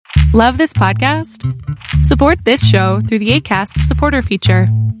Love this podcast? Support this show through the Acast supporter feature.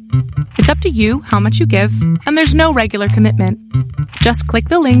 It's up to you how much you give, and there's no regular commitment. Just click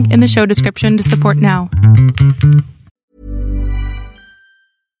the link in the show description to support now.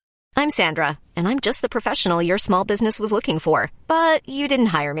 I'm Sandra, and I'm just the professional your small business was looking for. But you didn't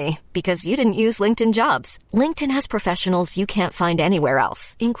hire me because you didn't use LinkedIn Jobs. LinkedIn has professionals you can't find anywhere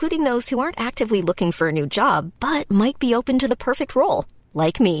else, including those who aren't actively looking for a new job, but might be open to the perfect role,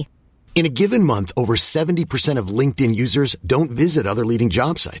 like me. In a given month, over 70% of LinkedIn users don't visit other leading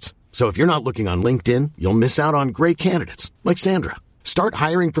job sites. So if you're not looking on LinkedIn, you'll miss out on great candidates like Sandra. Start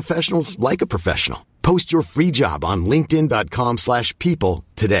hiring professionals like a professional. Post your free job on linkedin.com/people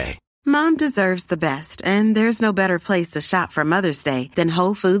today. Mom deserves the best, and there's no better place to shop for Mother's Day than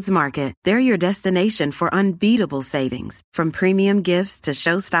Whole Foods Market. They're your destination for unbeatable savings, from premium gifts to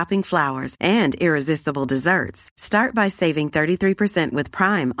show-stopping flowers and irresistible desserts. Start by saving 33% with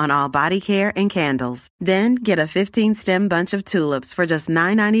Prime on all body care and candles. Then get a 15-stem bunch of tulips for just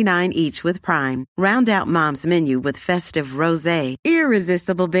 $9.99 each with Prime. Round out Mom's menu with festive rosé,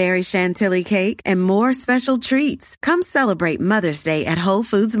 irresistible berry chantilly cake, and more special treats. Come celebrate Mother's Day at Whole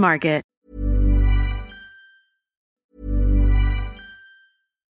Foods Market.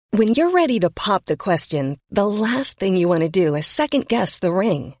 When you're ready to pop the question, the last thing you want to do is second-guess the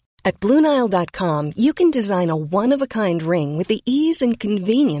ring. At BlueNile.com, you can design a one-of-a-kind ring with the ease and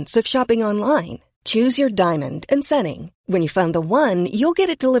convenience of shopping online. Choose your diamond and setting. When you find the one, you'll get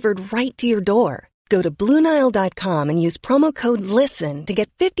it delivered right to your door. Go to BlueNile.com and use promo code LISTEN to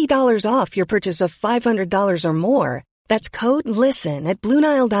get $50 off your purchase of $500 or more. That's code LISTEN at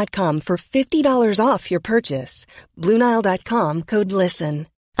BlueNile.com for $50 off your purchase. BlueNile.com, code LISTEN.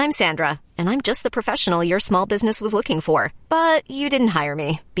 I'm Sandra, and I'm just the professional your small business was looking for. But you didn't hire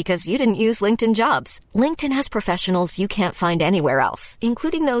me because you didn't use LinkedIn Jobs. LinkedIn has professionals you can't find anywhere else,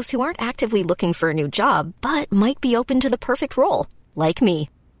 including those who aren't actively looking for a new job, but might be open to the perfect role, like me.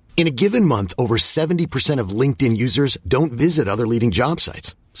 In a given month, over 70% of LinkedIn users don't visit other leading job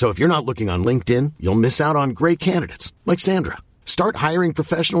sites. So if you're not looking on LinkedIn, you'll miss out on great candidates like Sandra. Start hiring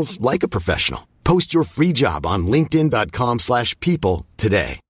professionals like a professional. Post your free job on linkedin.com/people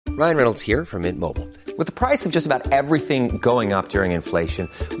today. Ryan Reynolds here from Mint Mobile. With the price of just about everything going up during inflation,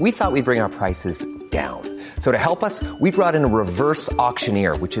 we thought we'd bring our prices down. So to help us, we brought in a reverse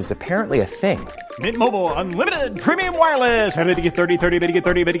auctioneer, which is apparently a thing. Mint Mobile Unlimited Premium Wireless. How to get 30, 30, bit to get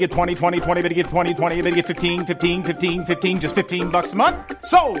 30, bit to get 20, 20, 20, bit to get 20, 20, bit to get 15, 15, 15, 15, just $15 a month?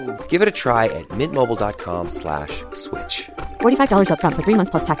 Sold! Give it a try at mintmobile.com/switch. $45 up front for 3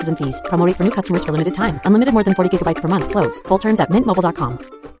 months plus taxes and fees. Promo rate for new customers for limited time. Unlimited more than 40 gigabytes per month. Slows full terms at mintmobile.com.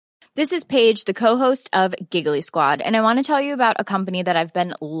 This is Paige, the co-host of Giggly Squad, and I want to tell you about a company that I've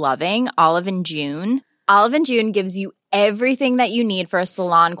been loving, Olive & June. Olive & June gives you everything that you need for a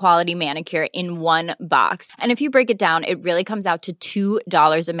salon-quality manicure in one box. And if you break it down, it really comes out to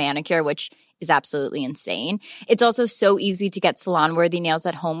 $2 a manicure, which is absolutely insane. It's also so easy to get salon-worthy nails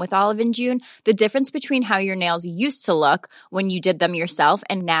at home with Olive & June. The difference between how your nails used to look when you did them yourself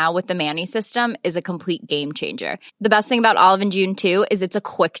and now with the Mani system is a complete game changer. The best thing about Olive & June, too, is it's a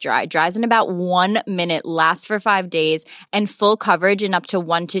quick dry. Dries in about 1 minute, lasts for 5 days, and full coverage in up to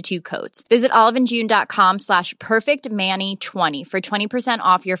 1 to 2 coats. Visit oliveandjune.com/perfectmani20 for 20%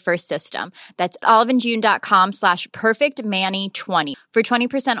 off your first system. That's oliveandjune.com/perfectmani20 for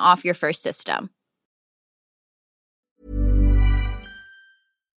 20% off your first system.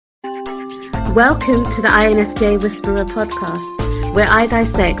 Welcome to the INFJ Whisperer podcast, where I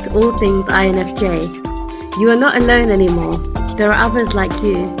dissect all things INFJ. You are not alone anymore. There are others like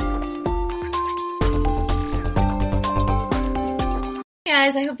you. Hey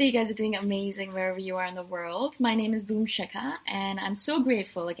guys, I hope that you guys are doing amazing wherever you are in the world. My name is Boom Shaka, and I'm so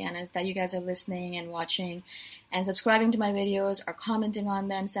grateful again that you guys are listening and watching and subscribing to my videos or commenting on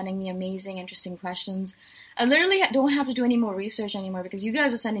them, sending me amazing, interesting questions. I literally don't have to do any more research anymore because you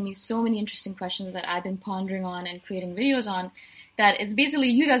guys are sending me so many interesting questions that I've been pondering on and creating videos on that it's basically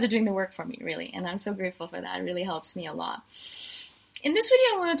you guys are doing the work for me, really, and I'm so grateful for that. It really helps me a lot. In this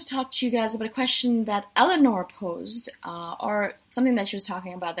video, I wanted to talk to you guys about a question that Eleanor posed, or something that she was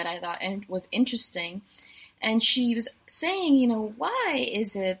talking about that I thought was interesting. And she was saying, why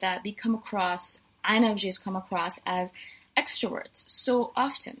is it that INFJs come across as extroverts so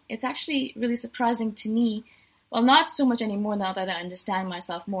often? It's actually really surprising to me. Well, not so much anymore now that I understand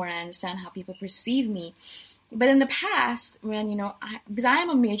myself more and I understand how people perceive me. But in the past, when, because I am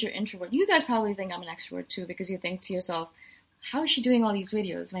a major introvert, you guys probably think I'm an extrovert too, because you think to yourself, how is she doing all these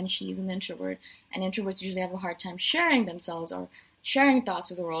videos when she's an introvert? And introverts usually have a hard time sharing themselves or sharing thoughts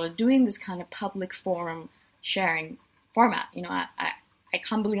with the world or doing this kind of public forum sharing format. I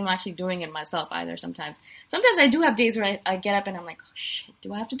can't believe I'm actually doing it myself either sometimes. Sometimes I do have days where I get up and I'm like, oh shit,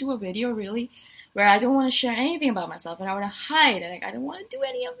 do I have to do a video really? Where I don't want to share anything about myself and I want to hide and I don't want to do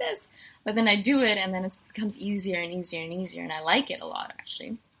any of this. But then I do it and then it becomes easier and easier and easier, and I like it a lot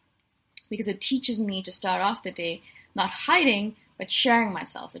actually. Because it teaches me to start off the day not hiding, but sharing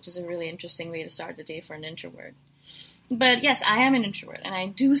myself, which is a really interesting way to start the day for an introvert. But yes, I am an introvert and I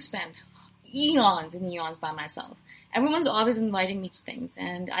do spend eons and eons by myself. Everyone's always inviting me to things,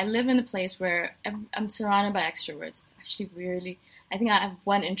 and I live in a place where I'm surrounded by extroverts. It's actually weirdly, I think I have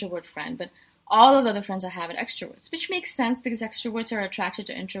one introvert friend, but all of the other friends I have are extroverts, which makes sense because extroverts are attracted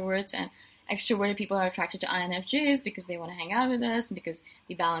to introverts, and extroverted people are attracted to INFJs because they want to hang out with us, and because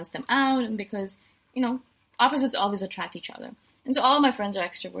we balance them out, and because, opposites always attract each other. And so all of my friends are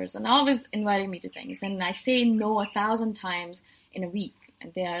extroverts, and always inviting me to things, and I say no 1,000 times in a week,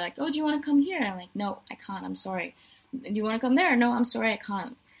 and they are like, oh, do you want to come here? And I'm like, no, I can't, I'm sorry. Do you want to come there? No, I'm sorry, I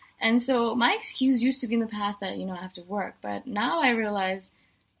can't. And so my excuse used to be in the past that, I have to work. But now I realize,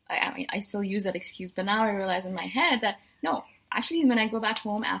 I still use that excuse, but now I realize in my head that, no, actually when I go back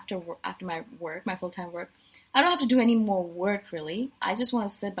home after my work, my full-time work, I don't have to do any more work really. I just want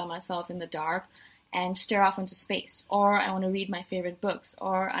to sit by myself in the dark and stare off into space. Or I want to read my favorite books.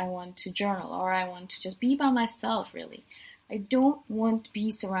 Or I want to journal. Or I want to just be by myself really. I don't want to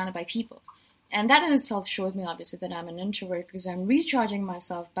be surrounded by people. And that in itself shows me, obviously, that I'm an introvert because I'm recharging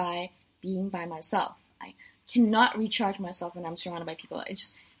myself by being by myself. I cannot recharge myself when I'm surrounded by people.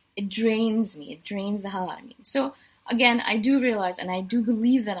 It drains me. It drains the hell out of me. So, again, I do realize and I do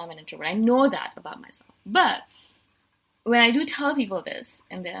believe that I'm an introvert. I know that about myself. But when I do tell people this,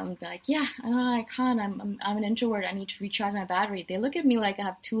 and they're like, yeah, I can't. I'm an introvert. I need to recharge my battery. They look at me like I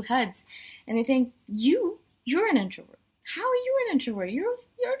have two heads. And they think, you're an introvert. How are you an introvert?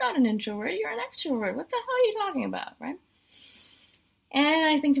 You're not an introvert, you're an extrovert. What the hell are you talking about, right? And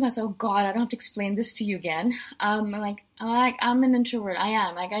I think to myself, God, I don't have to explain this to you again. I'm an introvert. I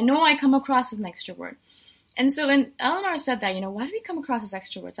am. I know I come across as an extrovert. And so when Eleanor said that, why do we come across as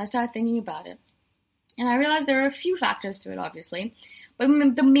extroverts? I started thinking about it. And I realized there are a few factors to it, obviously. But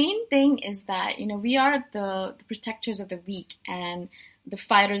the main thing is that, we are the protectors of the weak and the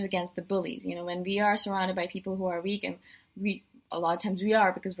fighters against the bullies. When we are surrounded by people who are weak, and a lot of times we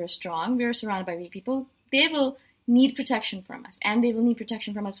are because we're strong, we're surrounded by weak people, they will need protection from us. And they will need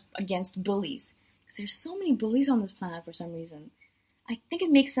protection from us against bullies. Because there's so many bullies on this planet for some reason. I think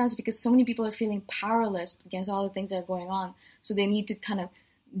it makes sense because so many people are feeling powerless against all the things that are going on. So they need to kind of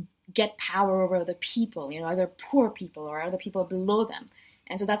get power over other people, other poor people or other people below them.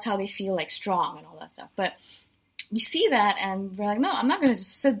 And so that's how they feel like strong and all that stuff. But we see that and we're like, no, I'm not going to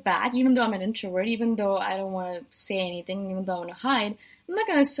just sit back, even though I'm an introvert, even though I don't want to say anything, even though I want to hide. I'm not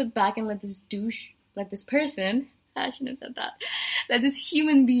going to sit back and let this douche, let this person, I shouldn't have said that, let this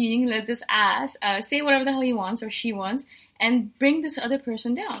human being, let this ass say whatever the hell he wants or she wants and bring this other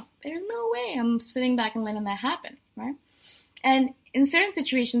person down. There's no way I'm sitting back and letting that happen, right? And in certain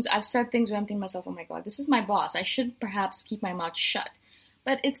situations, I've said things where I'm thinking to myself, oh my God, this is my boss. I should perhaps keep my mouth shut.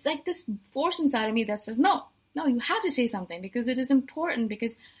 But it's like this force inside of me that says, no, you have to say something because it is important,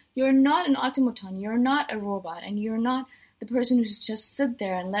 because you're not an automaton, you're not a robot, and you're not the person who's just sit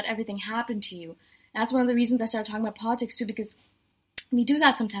there and let everything happen to you. And that's one of the reasons I started talking about politics too, because we do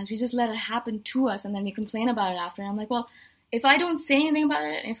that sometimes. We just let it happen to us and then we complain about it after. And I'm like, well, if I don't say anything about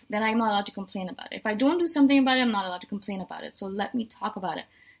it, then I'm not allowed to complain about it. If I don't do something about it, I'm not allowed to complain about it. So let me talk about it.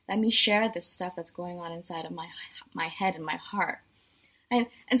 Let me share this stuff that's going on inside of my head and my heart. And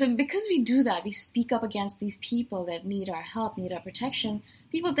so because we do that, we speak up against these people that need our help, need our protection,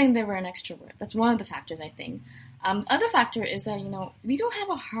 people think that we're an extrovert. That's one of the factors, I think. The other factor is that, we don't have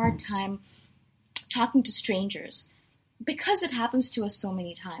a hard time talking to strangers because it happens to us so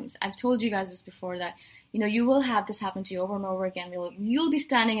many times. I've told you guys this before that, you will have this happen to you over and over again. You'll be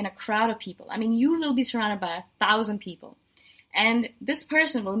standing in a crowd of people. I mean, you will be surrounded by 1,000 people. And this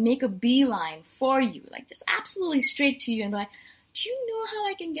person will make a beeline for you, like just absolutely straight to you and be like, do you know how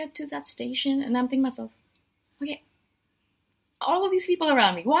I can get to that station? And I'm thinking to myself, okay, all of these people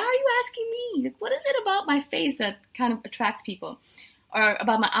around me, why are you asking me? Like, what is it about my face that kind of attracts people? Or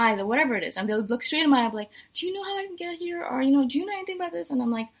about my eyes or whatever it is. And they'll look straight in my eye like, do you know how I can get here? Or, do you know anything about this? And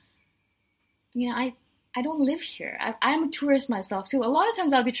I'm like, I don't live here. I'm a tourist myself. So a lot of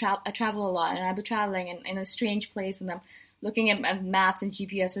times I travel a lot and I'll be traveling in a strange place and I'm looking at maps and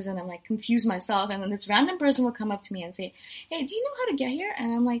GPSs and I'm like confused myself. And then this random person will come up to me and say, hey, do you know how to get here?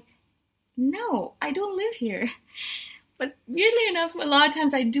 And I'm like, no, I don't live here. But weirdly enough, a lot of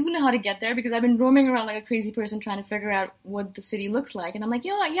times I do know how to get there because I've been roaming around like a crazy person trying to figure out what the city looks like. And I'm like,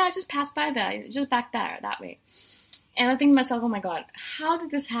 yeah, I just passed by that. Just back there, that way. And I think to myself, oh my God, how did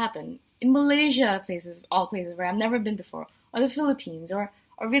this happen? In Malaysia, all places where I've never been before, or the Philippines, or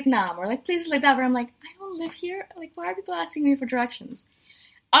Vietnam, or like places like that where I'm like, I don't live here. Like, why are people asking me for directions?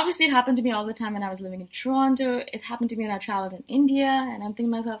 Obviously, it happened to me all the time when I was living in Toronto. It happened to me when I traveled in India, and I'm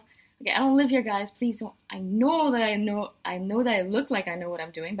thinking to myself, okay, I don't live here, guys. Please don't. I know that I look like I know what I'm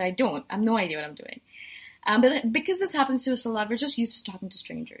doing, but I don't. I have no idea what I'm doing. But because this happens to us a lot, we're just used to talking to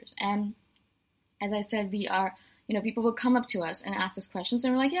strangers. And as I said, we are, people will come up to us and ask us questions,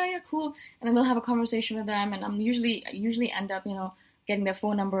 and we're like, yeah, cool. And then we'll have a conversation with them, and I usually end up, getting their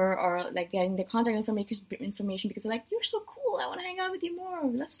phone number or like getting their contact information because they're like, you're so cool. I want to hang out with you more.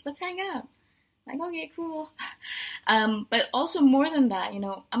 Let's hang out. Like, okay, cool. But also more than that,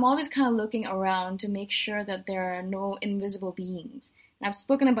 I'm always kind of looking around to make sure that there are no invisible beings. And I've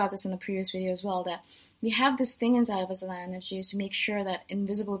spoken about this in the previous video as well, that we have this thing inside of us as INFJs to make sure that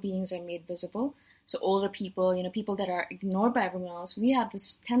invisible beings are made visible. So older people, people that are ignored by everyone else, we have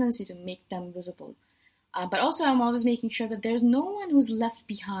this tendency to make them visible. But also I'm always making sure that there's no one who's left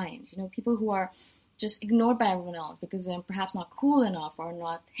behind. People who are just ignored by everyone else because they're perhaps not cool enough or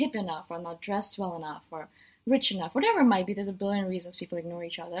not hip enough or not dressed well enough or rich enough, whatever it might be. There's a billion reasons people ignore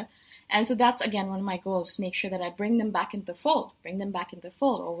each other. And so that's, again, one of my goals, to make sure that I bring them back into the fold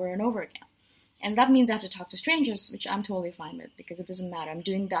over and over again. And that means I have to talk to strangers, which I'm totally fine with because it doesn't matter. I'm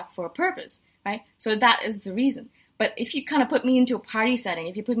doing that for a purpose, right? So that is the reason. But if you kind of put me into a party setting,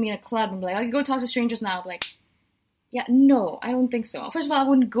 if you put me in a club and be like, oh, you go talk to strangers now, I'll be like, yeah, no, I don't think so. First of all, I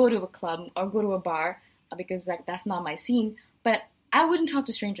wouldn't go to a club or go to a bar because that's not my scene. But I wouldn't talk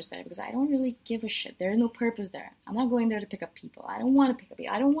to strangers there because I don't really give a shit. There is no purpose there. I'm not going there to pick up people. I don't want to pick up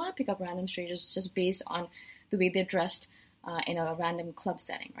people. I don't want to pick up random strangers just based on the way they're dressed in a random club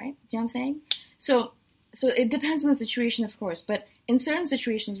setting, right? Do you know what I'm saying? So it depends on the situation, of course, but in certain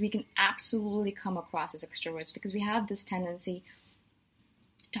situations, we can absolutely come across as extroverts because we have this tendency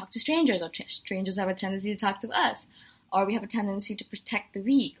to talk to strangers, or strangers have a tendency to talk to us, or we have a tendency to protect the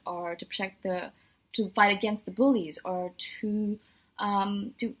weak, or to fight against the bullies, or to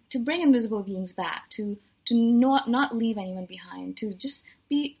bring invisible beings back, to not leave anyone behind, to just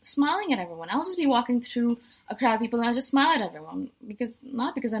be smiling at everyone. I'll just be walking through a crowd of people and I'll just smile at everyone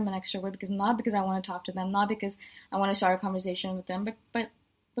not because I'm an extrovert, not because I want to talk to them, not because I want to start a conversation with them, but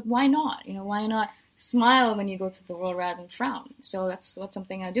why not? Why not smile when you go through the world rather than frown? So that's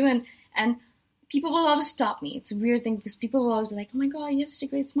something I do, and people will always stop me. It's a weird thing because people will always be like, oh my God, you have such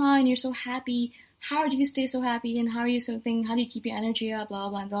a great smile and you're so happy. How do you stay so happy? And how do you keep your energy up? Blah, blah,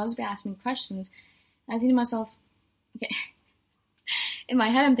 blah. And they'll always be asking me questions. And I think to myself, okay, in my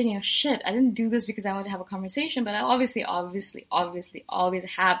head I'm thinking, oh shit, I didn't do this because I wanted to have a conversation, but I obviously always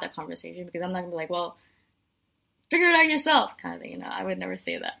have that conversation because I'm not going to be like, well, figure it out yourself kind of thing. I would never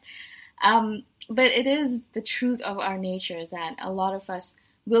say that. But it is the truth of our nature is that a lot of us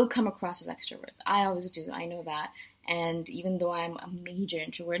will come across as extroverts. I always do. I know that. And even though I'm a major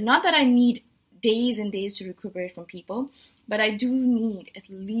introvert, not that I need days and days to recuperate from people, but I do need at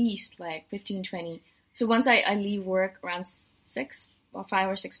least like 15, 20. So once I leave work around 5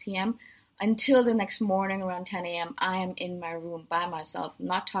 or 6 p.m. until the next morning around 10 a.m., I am in my room by myself,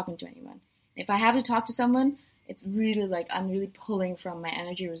 not talking to anyone. If I have to talk to someone, it's really like I'm really pulling from my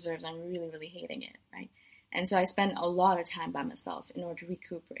energy reserves. I'm really, really hating it, right? And so I spend a lot of time by myself in order to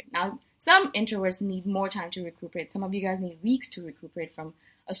recuperate. Now, some introverts need more time to recuperate. Some of you guys need weeks to recuperate from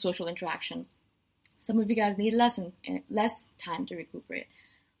a social interaction. Some of you guys need less time to recuperate.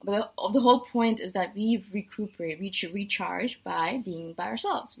 But the whole point is that we recharge by being by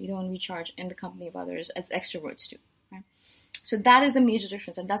ourselves. We don't recharge in the company of others as extroverts do. Right? So that is the major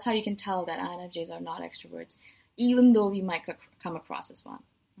difference, and that's how you can tell that INFJs are not extroverts, even though we might come across as one.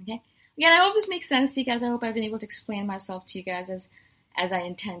 Okay. Again, I hope this makes sense to you guys. I hope I've been able to explain myself to you guys as I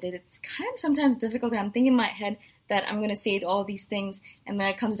intended. It's kind of sometimes difficult. I'm thinking in my head that I'm going to say all these things, and when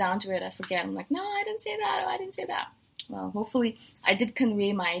it comes down to it, I forget. I'm like, no, I didn't say that. Oh, I didn't say that. Well, hopefully I did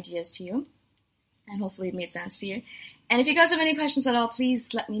convey my ideas to you, and hopefully it made sense to you. And if you guys have any questions at all,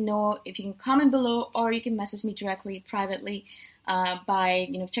 please let me know. If you can comment below, or you can message me directly, privately, by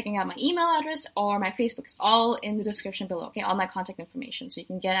checking out my email address or my Facebook. It's all in the description below. Okay, all my contact information, so you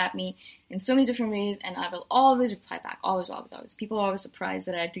can get at me in so many different ways, and I will always reply back. Always, always, always. People are always surprised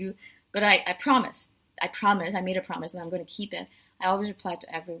that I do, but I promise. I made a promise, and I'm going to keep it. I always reply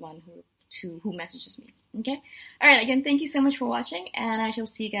to everyone who messages me. Okay? Alright, again, thank you so much for watching, and I shall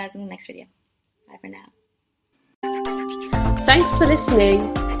see you guys in the next video. Bye for now. Thanks for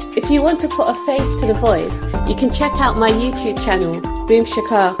listening. If you want to put a face to the voice, you can check out my YouTube channel, Boom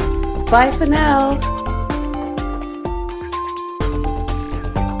Shaka. Bye for now.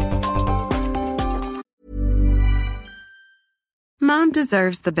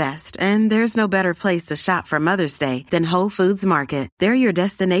 deserves the best, and there's no better place to shop for Mother's Day than Whole Foods Market. They're your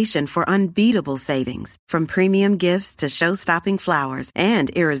destination for unbeatable savings, from premium gifts to show-stopping flowers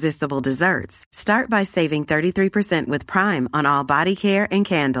and irresistible desserts. Start by saving 33% with Prime on all body care and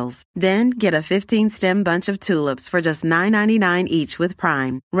candles. Then get a 15-stem bunch of tulips for just $9.99 each with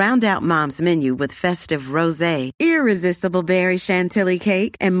Prime. Round out Mom's menu with festive rosé, irresistible berry chantilly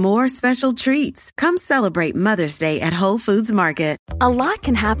cake, and more special treats. Come celebrate Mother's Day at Whole Foods Market. A lot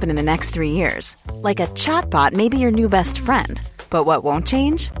can happen in the next 3 years. Like a chatbot may be your new best friend. But what won't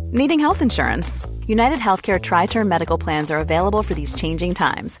change? Needing health insurance. United Healthcare Tri-Term Medical Plans are available for these changing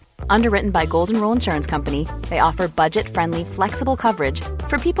times. Underwritten by Golden Rule Insurance Company, they offer budget-friendly, flexible coverage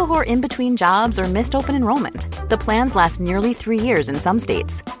for people who are in between jobs or missed open enrollment. The plans last nearly 3 years in some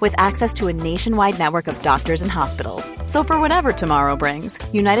states, with access to a nationwide network of doctors and hospitals. So for whatever tomorrow brings,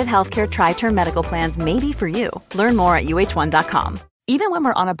 United Healthcare Tri-Term Medical Plans may be for you. Learn more at uh1.com. Even when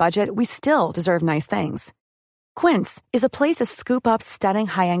we're on a budget, we still deserve nice things. Quince is a place to scoop up stunning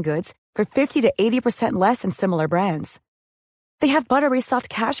high-end goods for 50 to 80% less than similar brands. They have buttery soft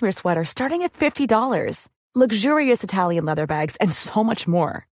cashmere sweaters starting at $50, luxurious Italian leather bags, and so much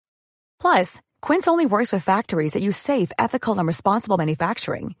more. Plus, Quince only works with factories that use safe, ethical, and responsible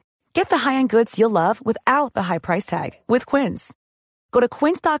manufacturing. Get the high-end goods you'll love without the high price tag with Quince. Go to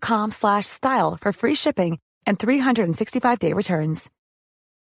quince.com/style for free shipping and 365-day returns.